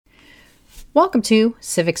Welcome to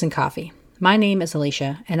Civics and Coffee. My name is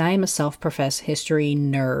Alicia, and I am a self-professed history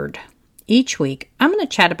nerd. Each week, I'm going to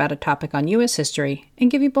chat about a topic on U.S. history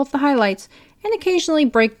and give you both the highlights and occasionally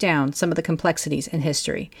break down some of the complexities in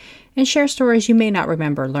history and share stories you may not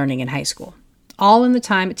remember learning in high school, all in the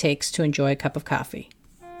time it takes to enjoy a cup of coffee.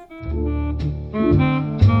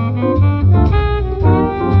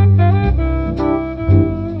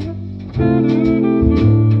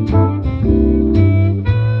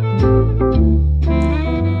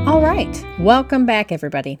 Welcome back,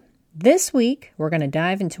 everybody. This week, we're going to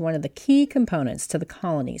dive into one of the key components to the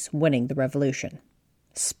colonies winning the Revolution: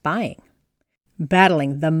 spying.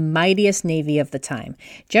 Battling the mightiest navy of the time,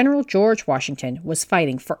 General George Washington was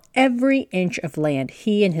fighting for every inch of land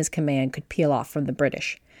he and his command could peel off from the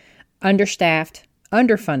British. Understaffed,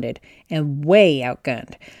 underfunded, and way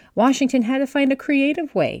outgunned, Washington had to find a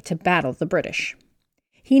creative way to battle the British.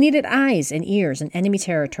 He needed eyes and ears in enemy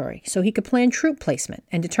territory so he could plan troop placement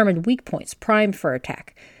and determine weak points primed for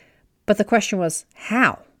attack. But the question was,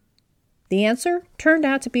 how? The answer turned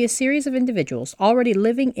out to be a series of individuals already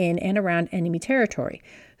living in and around enemy territory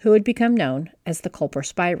who had become known as the Culper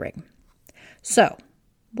Spy Ring. So,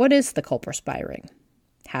 what is the Culper Spy Ring?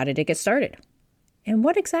 How did it get started? And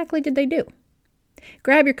what exactly did they do?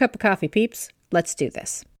 Grab your cup of coffee, peeps. Let's do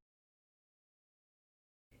this.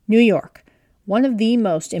 New York, one of the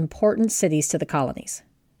most important cities to the colonies.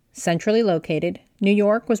 Centrally located, New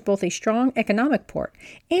York was both a strong economic port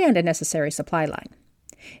and a necessary supply line.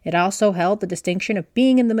 It also held the distinction of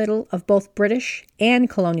being in the middle of both British and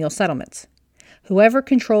colonial settlements. Whoever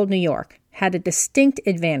controlled New York had a distinct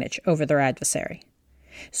advantage over their adversary.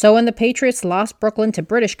 So when the Patriots lost Brooklyn to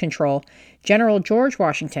British control, General George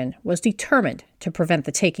Washington was determined to prevent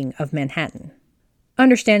the taking of Manhattan.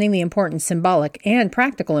 Understanding the important symbolic and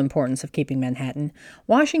practical importance of keeping Manhattan,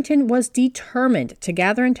 Washington was determined to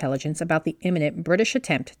gather intelligence about the imminent British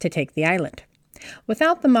attempt to take the island.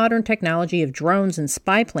 Without the modern technology of drones and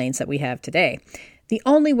spy planes that we have today, the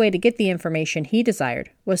only way to get the information he desired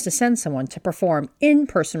was to send someone to perform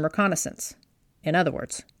in-person reconnaissance. In other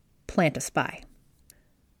words, plant a spy.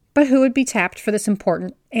 But who would be tapped for this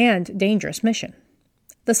important and dangerous mission?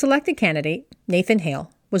 The selected candidate, Nathan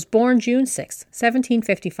Hale, was born June 6,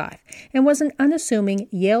 1755, and was an unassuming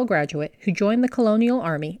Yale graduate who joined the Colonial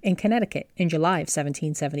Army in Connecticut in July of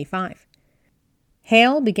 1775.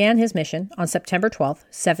 Hale began his mission on September 12,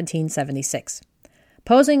 1776.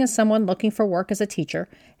 Posing as someone looking for work as a teacher,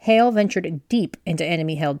 Hale ventured deep into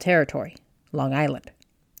enemy-held territory, Long Island.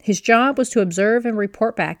 His job was to observe and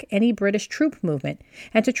report back any British troop movement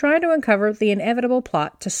and to try to uncover the inevitable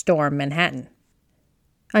plot to storm Manhattan.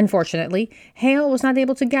 Unfortunately, Hale was not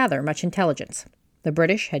able to gather much intelligence. The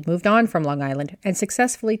British had moved on from Long Island and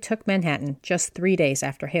successfully took Manhattan just 3 days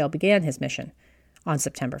after Hale began his mission, on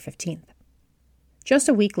September 15th. Just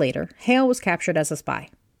a week later, Hale was captured as a spy.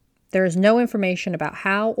 There is no information about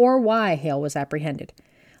how or why Hale was apprehended.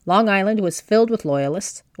 Long Island was filled with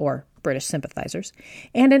loyalists, or British sympathizers,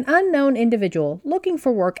 and an unknown individual looking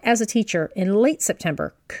for work as a teacher in late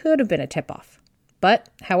September could have been a tip-off. But,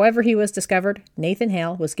 however he was discovered, Nathan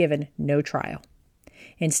Hale was given no trial.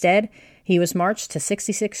 Instead, he was marched to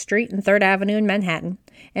 66th Street and 3rd Avenue in Manhattan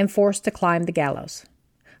and forced to climb the gallows.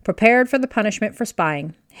 Prepared for the punishment for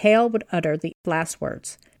spying, Hale would utter the last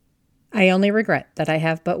words, "I only regret that I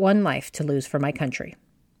have but one life to lose for my country."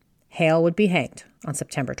 Hale would be hanged on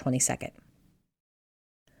September 22nd.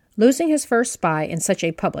 Losing his first spy in such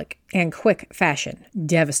a public and quick fashion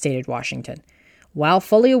devastated Washington. While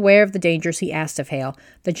fully aware of the dangers he asked of Hale,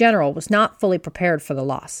 the general was not fully prepared for the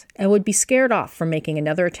loss and would be scared off from making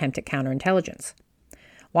another attempt at counterintelligence.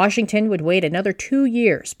 Washington would wait another 2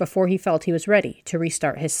 years before he felt he was ready to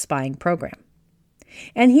restart his spying program.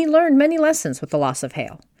 And he learned many lessons with the loss of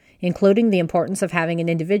Hale, including the importance of having an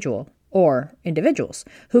individual, or individuals,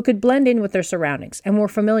 who could blend in with their surroundings and were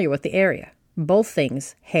familiar with the area, both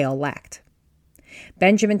things Hale lacked.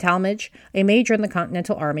 Benjamin Talmadge, a major in the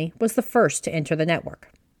Continental Army, was the first to enter the network.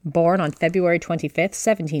 Born on February 25,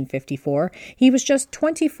 1754, he was just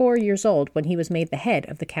 24 years old when he was made the head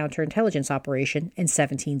of the counterintelligence operation in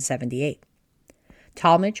 1778.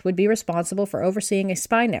 Talmadge would be responsible for overseeing a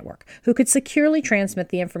spy network who could securely transmit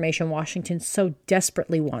the information Washington so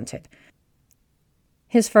desperately wanted.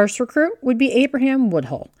 His first recruit would be Abraham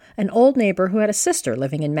Woodhull, an old neighbor who had a sister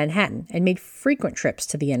living in Manhattan and made frequent trips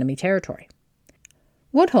to the enemy territory.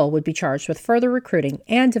 Woodhull would be charged with further recruiting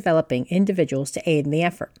and developing individuals to aid in the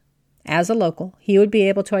effort. As a local, he would be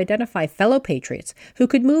able to identify fellow patriots who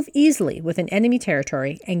could move easily within enemy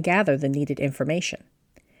territory and gather the needed information.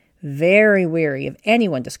 Very weary of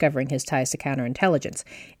anyone discovering his ties to counterintelligence,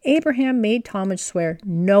 Abraham made Tallmadge swear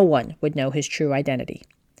no one would know his true identity.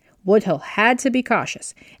 Woodhull had to be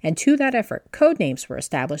cautious, and to that effort, code names were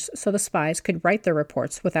established so the spies could write their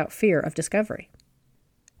reports without fear of discovery.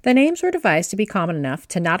 The names were devised to be common enough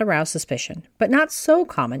to not arouse suspicion, but not so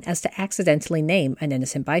common as to accidentally name an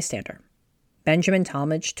innocent bystander. Benjamin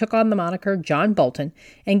Tallmadge took on the moniker John Bolton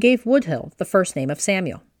and gave Woodhull the first name of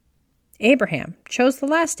Samuel. Abraham chose the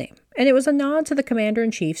last name, and it was a nod to the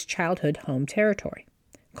commander-in-chief's childhood home territory.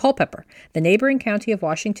 Culpeper, the neighboring county of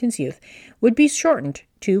Washington's youth, would be shortened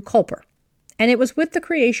to Culper, and it was with the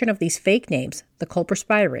creation of these fake names the Culper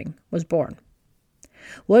spy ring was born.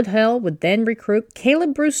 Woodhull would then recruit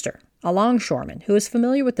Caleb Brewster, a longshoreman who was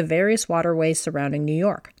familiar with the various waterways surrounding New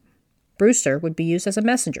York. Brewster would be used as a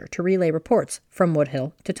messenger to relay reports from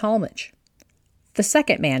Woodhull to Tallmadge. The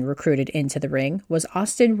second man recruited into the ring was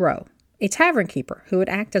Austin Rowe, a tavern keeper who would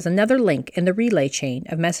act as another link in the relay chain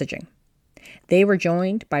of messaging. They were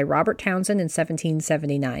joined by Robert Townsend in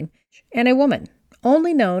 1779 and a woman,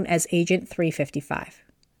 only known as Agent 355.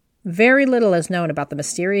 Very little is known about the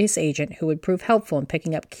mysterious agent who would prove helpful in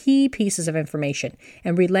picking up key pieces of information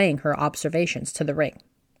and relaying her observations to the ring.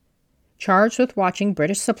 Charged with watching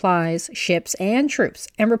British supplies, ships, and troops,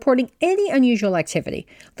 and reporting any unusual activity,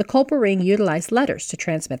 the Culper ring utilized letters to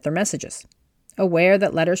transmit their messages. Aware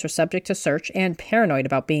that letters were subject to search and paranoid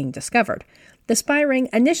about being discovered, the spy ring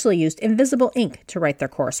initially used invisible ink to write their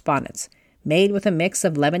correspondence. Made with a mix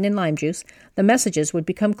of lemon and lime juice, the messages would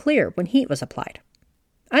become clear when heat was applied.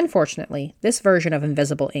 Unfortunately, this version of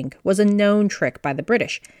invisible ink was a known trick by the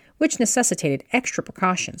British, which necessitated extra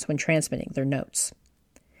precautions when transmitting their notes.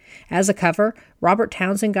 As a cover, Robert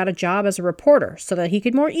Townsend got a job as a reporter so that he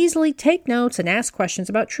could more easily take notes and ask questions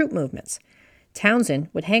about troop movements. Townsend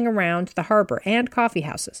would hang around the harbor and coffee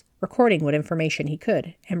houses, recording what information he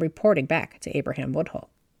could and reporting back to Abraham Woodhull.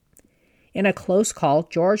 In a close call,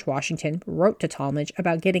 George Washington wrote to Tallmadge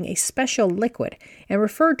about getting a special liquid and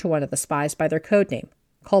referred to one of the spies by their code name,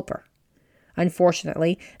 Culper.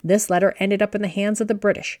 Unfortunately, this letter ended up in the hands of the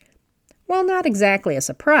British. While not exactly a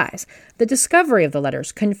surprise, the discovery of the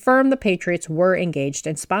letters confirmed the Patriots were engaged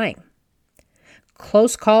in spying.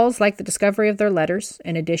 Close calls like the discovery of their letters,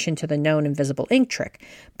 in addition to the known invisible ink trick,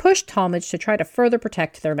 pushed Tallmadge to try to further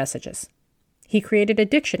protect their messages. He created a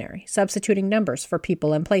dictionary, substituting numbers for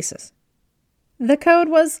people and places. The code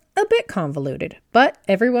was a bit convoluted, but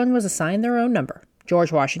everyone was assigned their own number.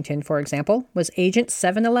 George Washington, for example, was Agent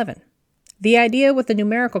 711. The idea with the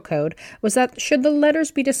numerical code was that should the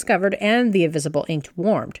letters be discovered and the invisible ink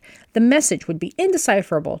warmed, the message would be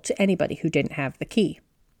indecipherable to anybody who didn't have the key.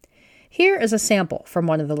 Here is a sample from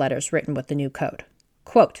one of the letters written with the new code.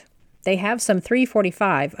 Quote, "They have some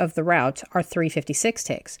 345 of the route our 356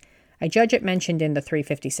 takes. I judge it mentioned in the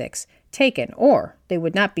 356 taken, or they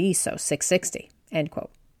would not be so 660. End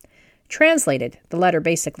quote. Translated, the letter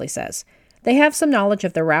basically says, "They have some knowledge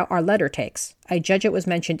of the route our letter takes. I judge it was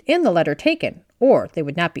mentioned in the letter taken, or they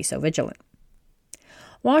would not be so vigilant."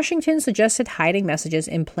 Washington suggested hiding messages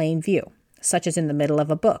in plain view, such as in the middle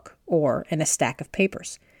of a book or in a stack of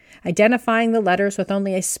papers, identifying the letters with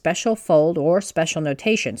only a special fold or special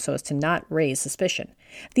notation so as to not raise suspicion.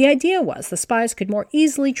 The idea was the spies could more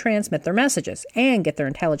easily transmit their messages and get their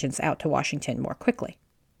intelligence out to Washington more quickly.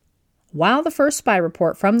 While the first spy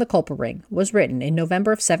report from the Culper ring was written in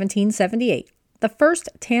November of 1778, the first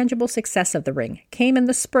tangible success of the ring came in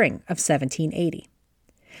the spring of 1780.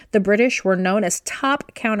 The British were known as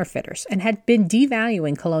top counterfeiters and had been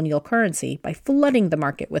devaluing colonial currency by flooding the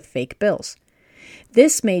market with fake bills.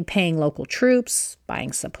 This made paying local troops,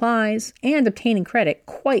 buying supplies, and obtaining credit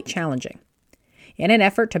quite challenging. In an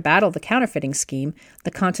effort to battle the counterfeiting scheme,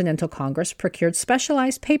 the Continental Congress procured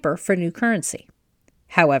specialized paper for new currency.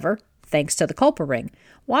 However, thanks to the Culper ring,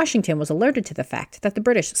 Washington was alerted to the fact that the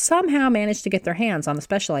British somehow managed to get their hands on the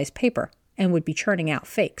specialized paper and would be churning out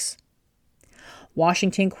fakes.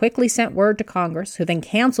 Washington quickly sent word to Congress, who then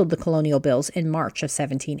canceled the colonial bills in March of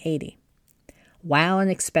 1780. While an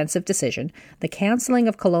expensive decision, the canceling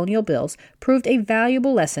of colonial bills proved a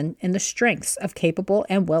valuable lesson in the strengths of capable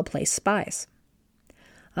and well-placed spies.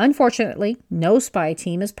 Unfortunately, no spy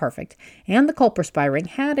team is perfect, and the Culper spy ring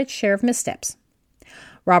had its share of missteps.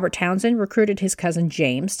 Robert Townsend recruited his cousin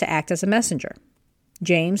James to act as a messenger.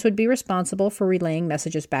 James would be responsible for relaying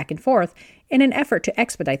messages back and forth in an effort to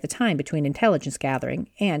expedite the time between intelligence gathering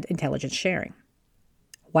and intelligence sharing.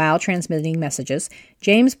 While transmitting messages,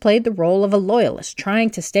 James played the role of a loyalist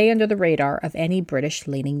trying to stay under the radar of any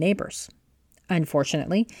British-leaning neighbors.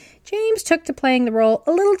 Unfortunately, James took to playing the role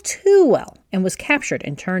a little too well and was captured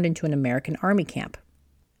and turned into an American army camp.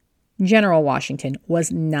 General Washington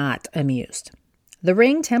was not amused. The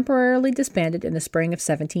ring temporarily disbanded in the spring of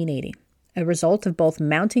 1780, a result of both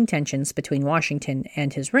mounting tensions between Washington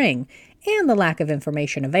and his ring and the lack of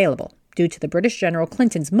information available due to the British General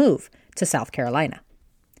Clinton's move to South Carolina.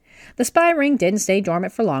 The spy ring didn't stay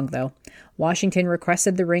dormant for long, though. Washington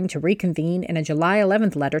requested the ring to reconvene in a July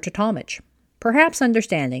 11th letter to Talmadge, perhaps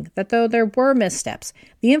understanding that though there were missteps,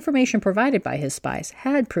 the information provided by his spies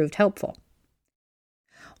had proved helpful.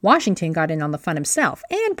 Washington got in on the fun himself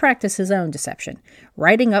and practiced his own deception,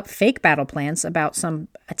 writing up fake battle plans about some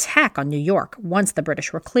attack on New York once the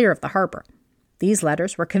British were clear of the harbor. These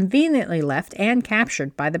letters were conveniently left and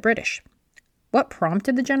captured by the British. What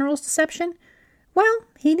prompted the general's deception? Well,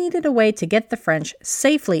 he needed a way to get the French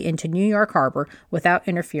safely into New York Harbor without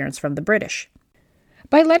interference from the British.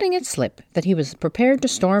 By letting it slip that he was prepared to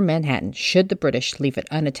storm Manhattan should the British leave it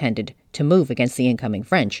unattended to move against the incoming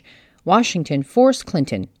French, Washington forced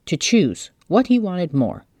Clinton to choose what he wanted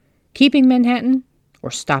more, keeping Manhattan or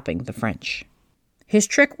stopping the French. His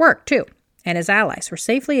trick worked, too, and his allies were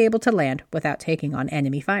safely able to land without taking on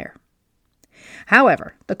enemy fire.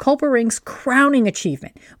 However, the Culper Ring's crowning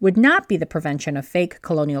achievement would not be the prevention of fake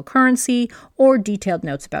colonial currency or detailed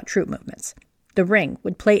notes about troop movements. The ring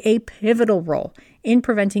would play a pivotal role in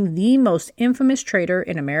preventing the most infamous traitor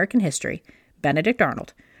in American history, Benedict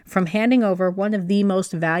Arnold, from handing over one of the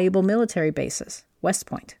most valuable military bases, West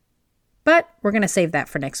Point. But we're going to save that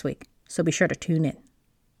for next week, so be sure to tune in.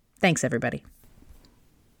 Thanks, everybody.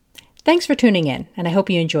 Thanks for tuning in, and I hope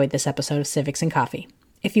you enjoyed this episode of Civics and Coffee.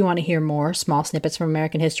 If you want to hear more small snippets from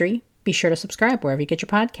American history, be sure to subscribe wherever you get your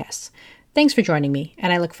podcasts. Thanks for joining me,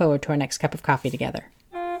 and I look forward to our next cup of coffee together.